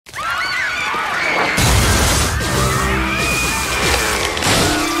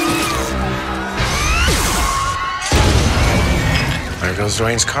goes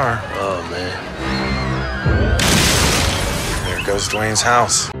Dwayne's car. Oh, man. There goes Dwayne's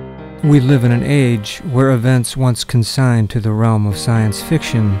house. We live in an age where events once consigned to the realm of science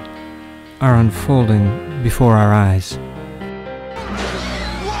fiction are unfolding before our eyes.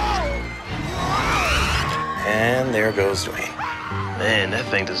 And there goes Dwayne. Man, that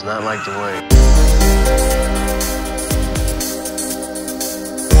thing does not like Dwayne.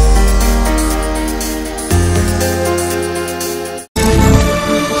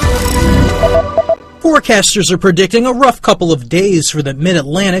 Forecasters are predicting a rough couple of days for the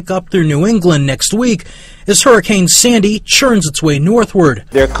mid-Atlantic up through New England next week as Hurricane Sandy churns its way northward.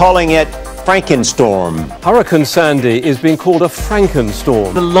 They're calling it Frankenstorm. Hurricane Sandy is being called a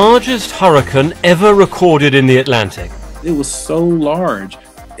Frankenstorm, the largest hurricane ever recorded in the Atlantic. It was so large.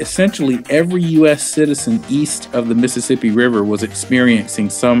 Essentially, every U.S. citizen east of the Mississippi River was experiencing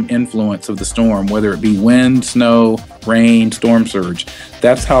some influence of the storm, whether it be wind, snow, rain, storm surge.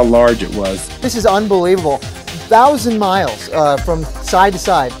 That's how large it was. This is unbelievable. 1,000 miles from side to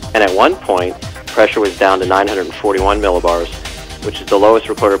side. And at one point, pressure was down to 941 millibars, which is the lowest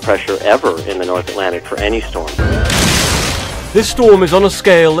recorded pressure ever in the North Atlantic for any storm. This storm is on a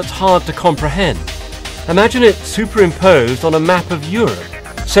scale that's hard to comprehend. Imagine it superimposed on a map of Europe.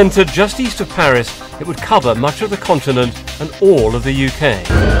 Centred just east of Paris, it would cover much of the continent and all of the UK.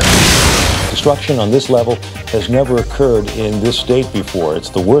 Destruction on this level has never occurred in this state before. It's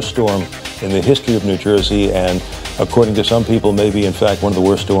the worst storm in the history of New Jersey, and according to some people, maybe in fact one of the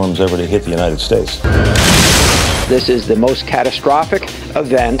worst storms ever to hit the United States. This is the most catastrophic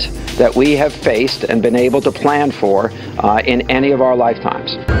event that we have faced and been able to plan for in any of our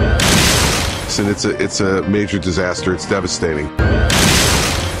lifetimes. And it's a major disaster. It's devastating.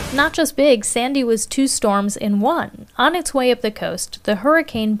 Not just big, Sandy was two storms in one. On its way up the coast, the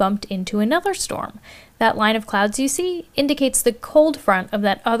hurricane bumped into another storm. That line of clouds you see indicates the cold front of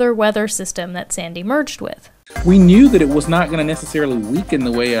that other weather system that Sandy merged with. We knew that it was not going to necessarily weaken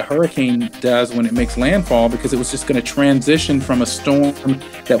the way a hurricane does when it makes landfall, because it was just going to transition from a storm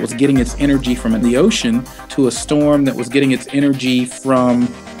that was getting its energy from the ocean to a storm that was getting its energy from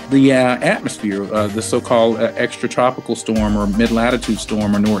the atmosphere, the so-called extratropical storm or mid-latitude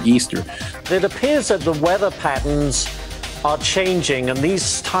storm or nor'easter. It appears that the weather patterns are changing and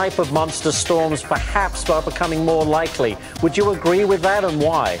these type of monster storms perhaps are becoming more likely. Would you agree with that, and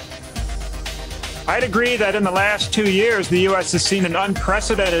why? I'd agree that in the last 2 years, the U.S. has seen an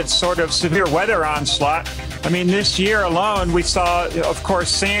unprecedented sort of severe weather onslaught. I mean, this year alone, we saw, of course,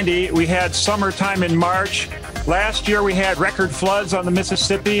 Sandy. We had summertime in March. Last year, we had record floods on the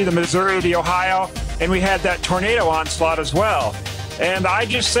Mississippi, the Missouri, the Ohio, and we had that tornado onslaught as well. And I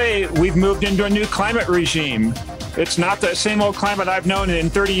just say we've moved into a new climate regime. It's not the same old climate I've known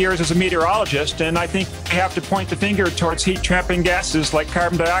in 30 years as a meteorologist, and I think we have to point the finger towards heat-trapping gases like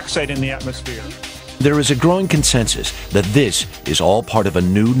carbon dioxide in the atmosphere. There is a growing consensus that this is all part of a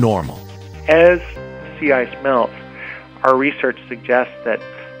new normal. As sea ice melts, our research suggests that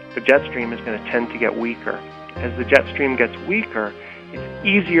the jet stream is going to tend to get weaker. As the jet stream gets weaker, it's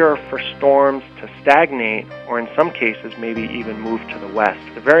easier for storms to stagnate or in some cases maybe even move to the west.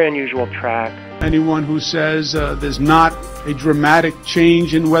 It's a very unusual track. Anyone who says there's not a dramatic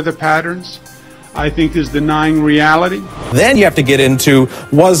change in weather patterns, I think is denying reality. Then you have to get into,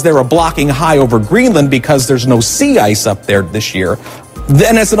 was there a blocking high over Greenland because there's no sea ice up there this year?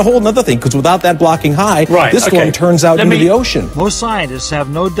 Then that's a whole other thing, because without that blocking high, this storm turns out into the ocean. Most scientists have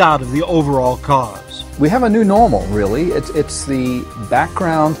no doubt of the overall cause. We have a new normal, really. It's the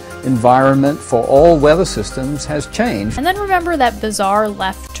background environment for all weather systems has changed. And then remember that bizarre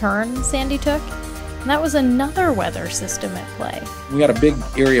left turn Sandy took? And that was another weather system at play. We had a big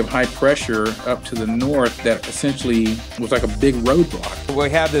area of high pressure up to the north that essentially was like a big roadblock. We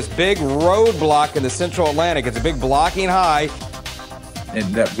have this big roadblock in the central Atlantic. It's a big blocking high. And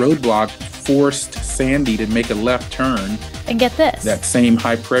that roadblock forced Sandy to make a left turn. And get this. That same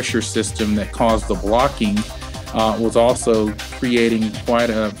high pressure system that caused the blocking was also creating quite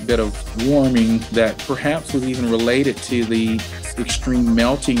a bit of warming that perhaps was even related to the extreme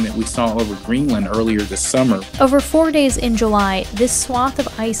melting that we saw over Greenland earlier this summer. Over 4 days in July, this swath of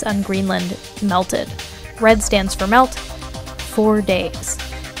ice on Greenland melted. Red stands for melt. 4 days.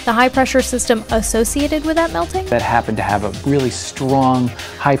 The high-pressure system associated with that melting? That happened to have a really strong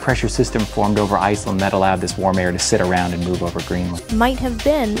high-pressure system formed over Iceland that allowed this warm air to sit around and move over Greenland. Might have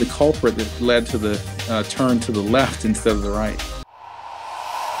been the culprit that led to the turn to the left instead of the right.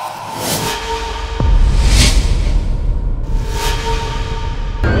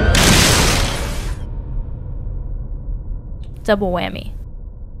 Double whammy.